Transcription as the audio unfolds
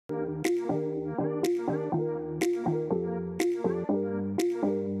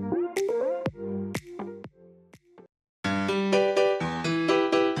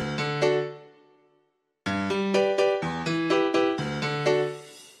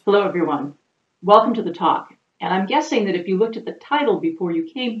Hello, everyone. Welcome to the talk. And I'm guessing that if you looked at the title before you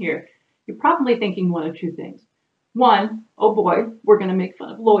came here, you're probably thinking one of two things. One, oh boy, we're going to make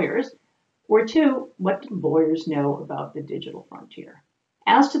fun of lawyers. Or two, what do lawyers know about the digital frontier?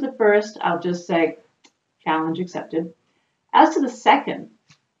 As to the first, I'll just say, challenge accepted. As to the second,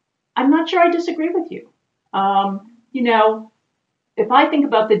 I'm not sure I disagree with you. If I think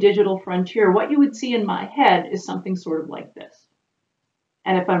about the digital frontier, what you would see in my head is something sort of like this.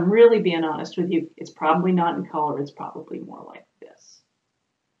 And if I'm really being honest with you, it's probably not in color, it's probably more like this.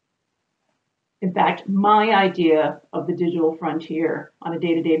 In fact, my idea of the digital frontier on a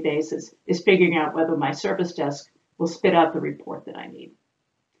day-to-day basis is figuring out whether my service desk will spit out the report that I need.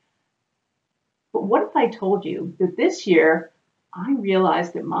 But what if I told you that this year, I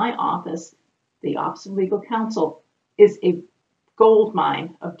realized that my office, the Office of Legal Counsel, is a gold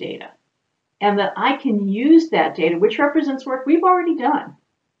mine of data, and that I can use that data, which represents work we've already done,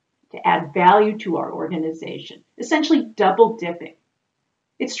 to add value to our organization, essentially double dipping.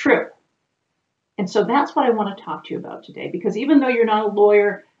 It's true. And so that's what I want to talk to you about today, because even though you're not a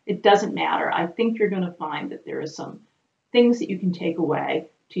lawyer, it doesn't matter. I think you're going to find that there are some things that you can take away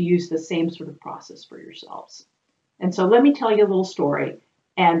to use the same sort of process for yourselves. And so let me tell you a little story.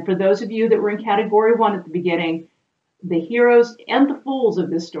 And for those of you that were in category 1 at the beginning, the heroes and the fools of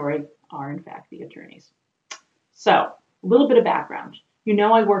this story are in fact the attorneys. So a little bit of background. You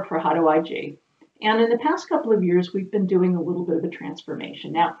know I work for HUD OIG, and in the past couple of years we've been doing a little bit of a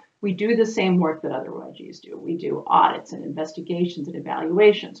transformation. Now, we do the same work that other OIGs do. We do audits and investigations and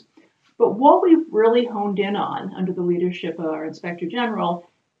evaluations. But what we've really honed in on under the leadership of our Inspector General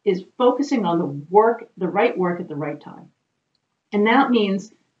is focusing on the right work at the right time. And that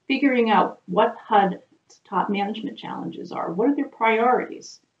means figuring out what HUD's top management challenges are. What are their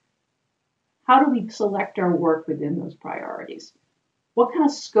priorities? How do we select our work within those priorities? What kind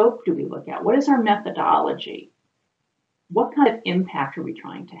of scope do we look at? What is our methodology? What kind of impact are we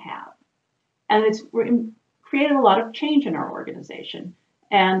trying to have? And it's created a lot of change in our organization.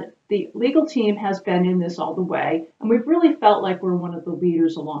 And the legal team has been in this all the way, and we've really felt like we're one of the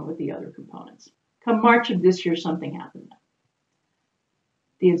leaders along with the other components. Come March of this year, something happened.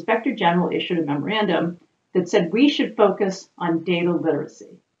 The Inspector General issued a memorandum that said we should focus on data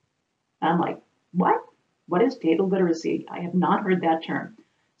literacy. And I'm like, what? What is data literacy? I have not heard that term.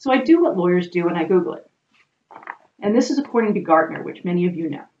 So I do what lawyers do and I Google it. And this is according to Gartner, which many of you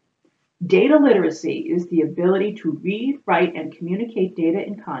know. Data literacy is the ability to read, write, and communicate data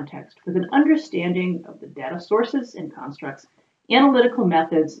in context with an understanding of the data sources and constructs, analytical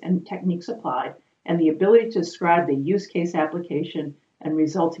methods and techniques applied, and the ability to describe the use case application and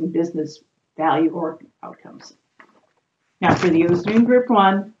resulting business value or outcomes. Now, for the Ozone Group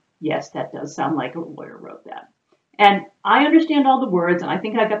 1, yes, that does sound like a lawyer wrote that. And I understand all the words, and I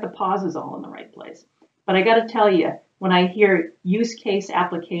think I got the pauses all in the right place. But I got to tell you, when I hear use case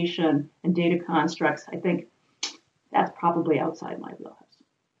application and data constructs, I think that's probably outside my wheelhouse.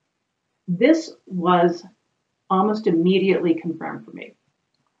 This was almost immediately confirmed for me.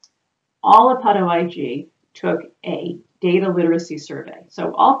 All of HUD OIG took a data literacy survey.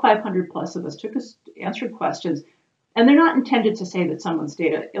 So all 500 plus of us answered questions, and they're not intended to say that someone's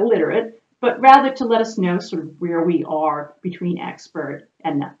data illiterate, but rather to let us know sort of where we are between expert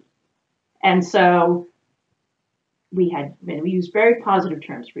and not. And so we used very positive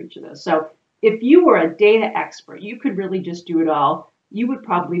terms for each of those. So if you were a data expert, you could really just do it all. You would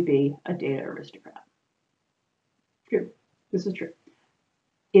probably be a data aristocrat. True. This is true.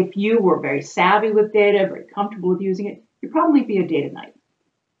 If you were very savvy with data, very comfortable with using it, you'd probably be a data knight.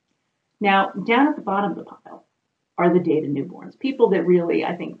 Now, down at the bottom of the pile are the data newborns, people that really,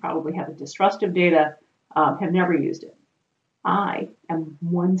 I think, probably have a distrust of data, have never used it. I am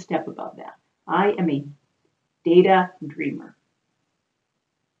one step above that. I am a data dreamer.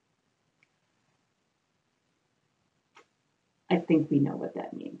 I think we know what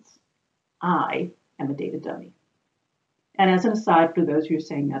that means. I am a data dummy. And as an aside, for those who are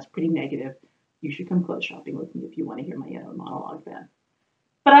saying that's pretty negative, you should come clothes shopping with me if you want to hear my inner monologue then.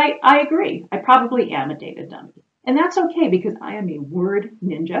 But I agree. I probably am a data dummy. And that's okay because I am a word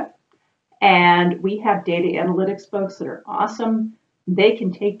ninja. And we have data analytics folks that are awesome. They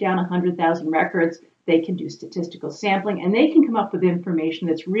can take down 100,000 records. They can do statistical sampling, and they can come up with information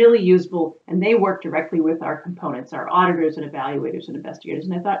that's really usable, and they work directly with our components, our auditors and evaluators and investigators.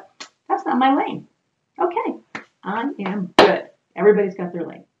 And I thought, that's not my lane. Okay, I am good. Everybody's got their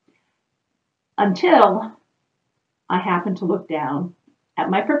lane. Until I happened to look down at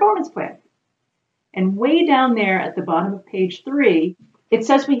my performance plan. And way down there at the bottom of page 3, it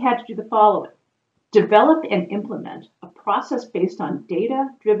says we had to do the following. Develop and implement a process based on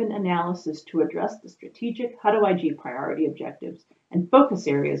data-driven analysis to address the strategic HUD OIG priority objectives and focus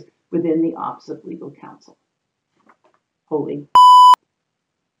areas within the Office of Legal Counsel. Holy,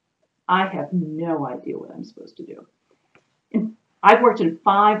 I have no idea what I'm supposed to do. I've worked in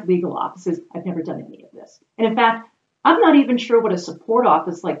 5 legal offices. I've never done any of this. And in fact, I'm not even sure what a support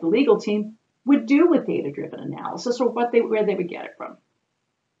office like the legal team would do with data-driven analysis or where they would get it from.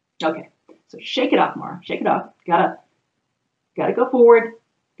 Okay, so shake it off, Maura. Shake it off. Gotta go forward.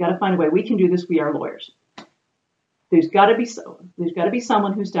 Gotta find a way. We can do this. We are lawyers. There's gotta be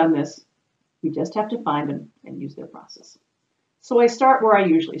someone who's done this. We just have to find them and use their process. So I start where I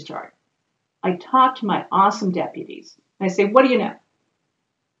usually start. I talk to my awesome deputies. I say, what do you know?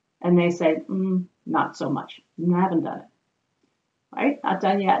 And they say, not so much. I haven't done it. Right? Not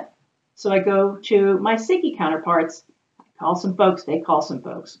done yet. So I go to my SIGI counterparts. I call some folks. They call some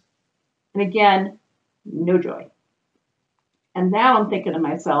folks. And again, no joy. And now I'm thinking to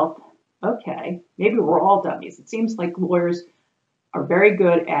myself, okay, maybe we're all dummies. It seems like lawyers are very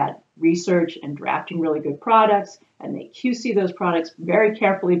good at research and drafting really good products, and they QC those products very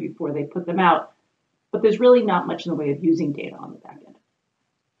carefully before they put them out. But there's really not much in the way of using data on the back end.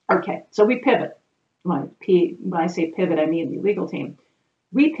 Okay, so we pivot. When I say pivot, I mean the legal team.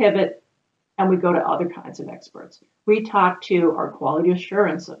 We pivot and we go to other kinds of experts. We talk to our quality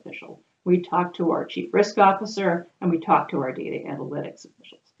assurance official. We talk to our chief risk officer, and we talk to our data analytics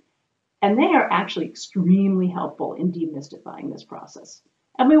officials. And they are actually extremely helpful in demystifying this process.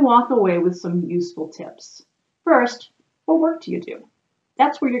 And we walk away with some useful tips. First, what work do you do?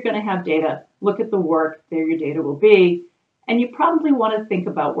 That's where you're going to have data. Look at the work, there your data will be. And you probably want to think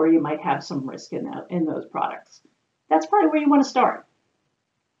about where you might have some risk in those products. That's probably where you want to start.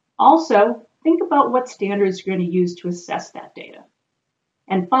 Also, think about what standards you're going to use to assess that data.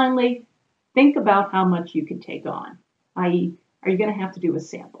 And finally, think about how much you can take on, i.e., are you going to have to do a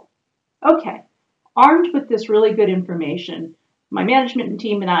sample? Okay, armed with this really good information, my management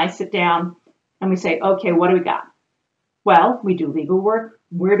team and I sit down and we say, okay, what do we got? Well, we do legal work.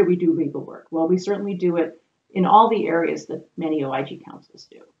 Where do we do legal work? Well, we certainly do it in all the areas that many OIG councils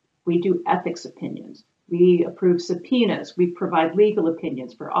do. We do ethics opinions. We approve subpoenas. We provide legal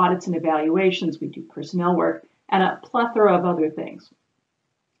opinions for audits and evaluations. We do personnel work and a plethora of other things.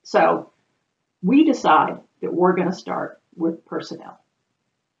 So we decide that we're going to start with personnel.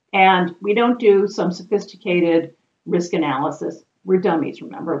 And we don't do some sophisticated risk analysis. We're dummies,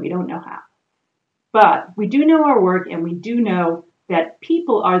 remember, we don't know how. But we do know our work, and we do know that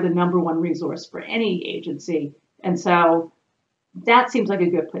people are the #1 resource for any agency. And so that seems like a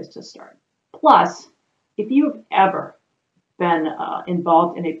good place to start. Plus, if you've ever been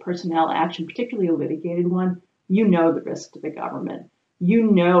involved in a personnel action, particularly a litigated one, you know the risk to the government. You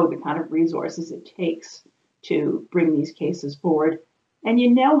know the kind of resources it takes to bring these cases forward. And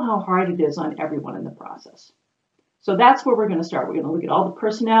you know how hard it is on everyone in the process. So that's where we're going to start. We're going to look at all the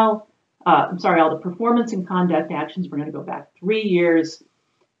personnel, all the performance and conduct actions. We're going to go back 3 years.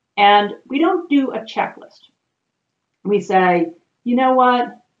 And we don't do a checklist. We say, you know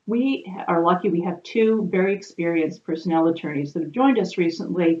what? We are lucky we have 2 very experienced personnel attorneys that have joined us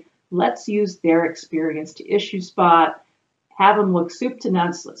recently. Let's use their experience to issue spot, have them look soup to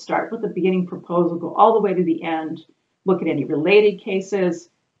nuts. Let's start with the beginning proposal, go all the way to the end. Look at any related cases,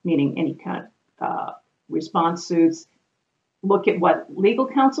 meaning any kind of response suits. Look at what legal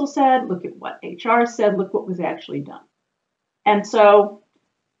counsel said, look at what HR said, look what was actually done. And so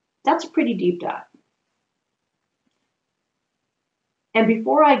that's a pretty deep dive. And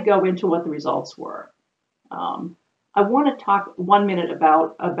before I go into what the results were, I want to talk 1 minute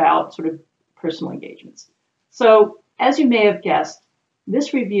about sort of personal engagements. So as you may have guessed,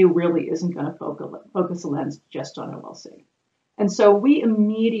 this review really isn't going to focus a lens just on OLC. And so we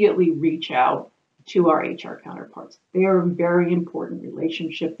immediately reach out to our HR counterparts. They are a very important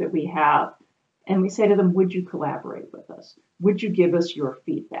relationship that we have. And we say to them, would you collaborate with us? Would you give us your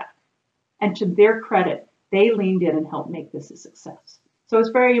feedback? And to their credit, they leaned in and helped make this a success. So it's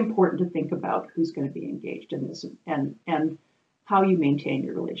very important to think about who's going to be engaged in this and how you maintain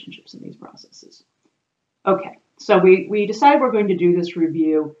your relationships in these processes. Okay. So we decide we're going to do this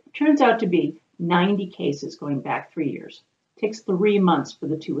review. Turns out to be 90 cases going back 3 years. It takes 3 months for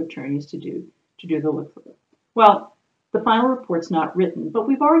the 2 attorneys to do the look through. Well, the final report's not written, but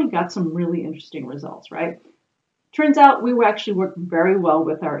we've already got some really interesting results, right? Turns out we actually work very well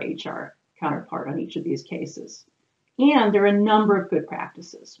with our HR counterpart on each of these cases. And there are a number of good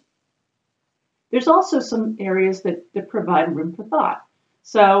practices. There's also some areas that provide room for thought.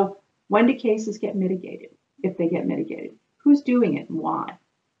 So when do cases get mitigated? If they get mitigated, who's doing it and why?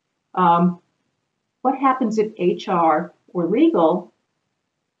 What happens if HR or legal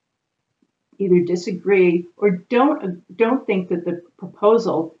either disagree or don't think that the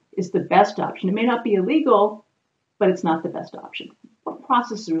proposal is the best option? It may not be illegal, but it's not the best option. What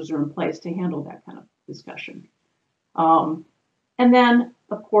processes are in place to handle that kind of discussion? And then,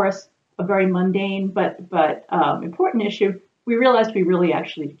 of course, a very mundane but important issue, we realized we really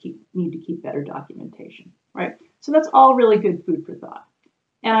actually need to keep better documentation, right? So that's all really good food for thought.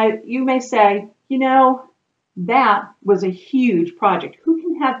 And you may say, you know, that was a huge project.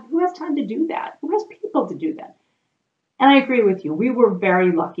 Who has time to do that? Who has people to do that? And I agree with you. We were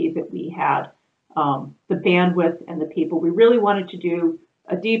very lucky that we had the bandwidth and the people. We really wanted to do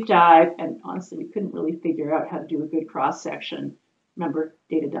a deep dive, and honestly, we couldn't really figure out how to do a good cross section. Remember,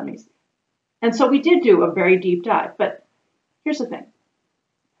 data dummies. And so we did do a very deep dive. But here's the thing: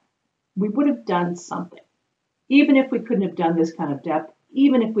 we would have done something, even if we couldn't have done this kind of depth.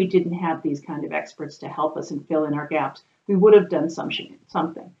 Even if we didn't have these kind of experts to help us and fill in our gaps, we would have done something.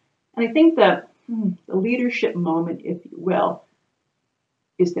 And I think the leadership moment, if you will,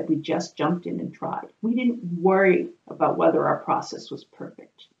 is that we just jumped in and tried. We didn't worry about whether our process was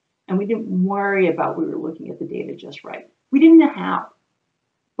perfect. And we didn't worry about we were looking at the data just right. We didn't know how.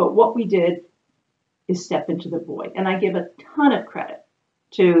 But what we did is step into the void. And I give a ton of credit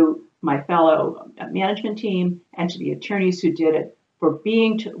to my fellow management team and to the attorneys who did it for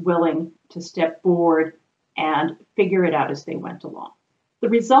being willing to step forward and figure it out as they went along. The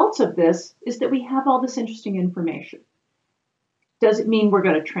results of this is that we have all this interesting information. Does it mean we're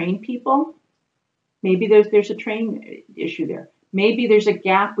going to train people? Maybe there's a training issue there. Maybe there's a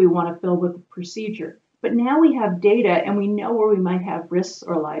gap we want to fill with the procedure. But now we have data and we know where we might have risks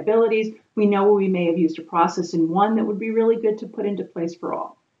or liabilities. We know where we may have used a process in one that would be really good to put into place for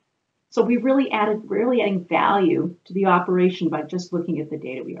all. So we really adding value to the operation by just looking at the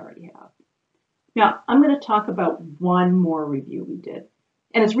data we already have. Now, I'm going to talk about one more review we did.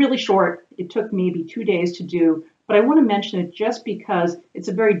 And it's really short. It took maybe 2 days to do, but I want to mention it just because it's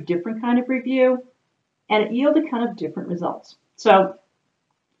a very different kind of review and it yielded kind of different results. So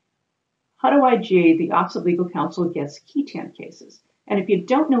HUD OIG, the Office of Legal Counsel, gets qui tam cases. And if you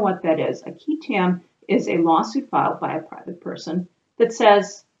don't know what that is, a qui tam is a lawsuit filed by a private person that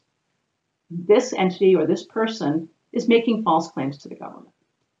says, this entity or this person is making false claims to the government.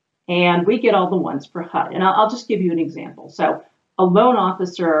 And we get all the ones for HUD. And I'll just give you an example. So a loan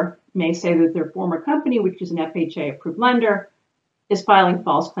officer may say that their former company, which is an FHA approved lender, is filing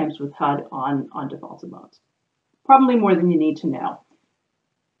false claims with HUD on defaulted loans. Probably more than you need to know.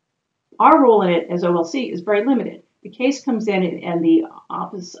 Our role in it as OLC is very limited. The case comes in and the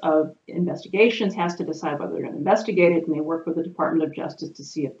Office of Investigations has to decide whether they're going to investigate it, and they work with the Department of Justice to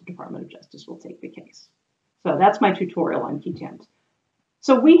see if the Department of Justice will take the case. So that's my tutorial on qui tams.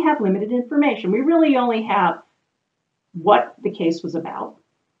 So we have limited information. We really only have what the case was about,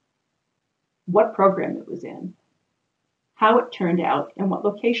 what program it was in, how it turned out, and what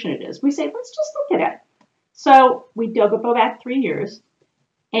location it is. We say, let's just look at it. So we go back 3 years,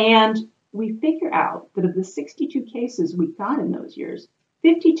 and we figure out that of the 62 cases we got in those years,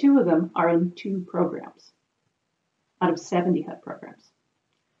 52 of them are in 2 programs out of 70 HUD programs.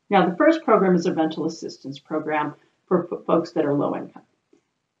 Now, the first program is a rental assistance program for folks that are low income.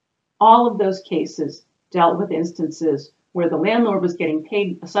 All of those cases dealt with instances where the landlord was getting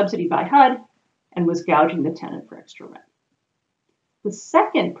paid a subsidy by HUD and was gouging the tenant for extra rent. The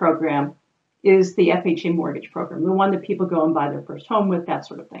second program is the FHA mortgage program, the one that people go and buy their first home with, that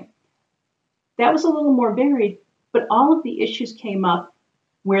sort of thing. That was a little more varied, but all of the issues came up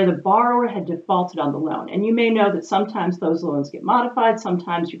where the borrower had defaulted on the loan. And you may know that sometimes those loans get modified,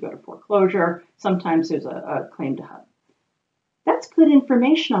 sometimes you go to foreclosure, sometimes there's a claim to HUD. That's good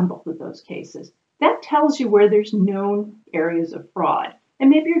information on both of those cases. That tells you where there's known areas of fraud, and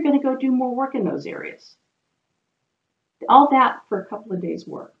maybe you're going to go do more work in those areas. All that for a couple of days'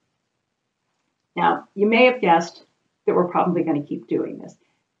 work. Now, you may have guessed that we're probably going to keep doing this.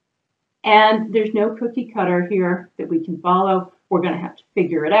 And there's no cookie cutter here that we can follow. We're going to have to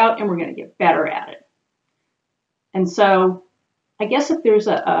figure it out, and we're going to get better at it. And so I guess if there's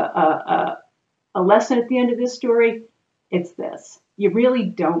a lesson at the end of this story, it's this. You really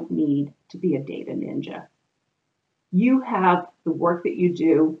don't need to be a data ninja. You have the work that you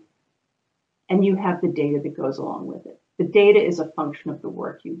do, and you have the data that goes along with it. The data is a function of the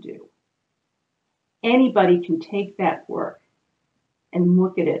work you do. Anybody can take that work and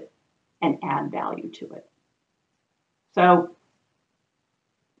look at it and add value to it. So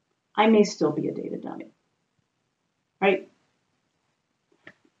I may still be a data dummy, right?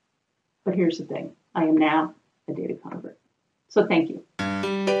 But here's the thing. I am now a data convert. So thank you.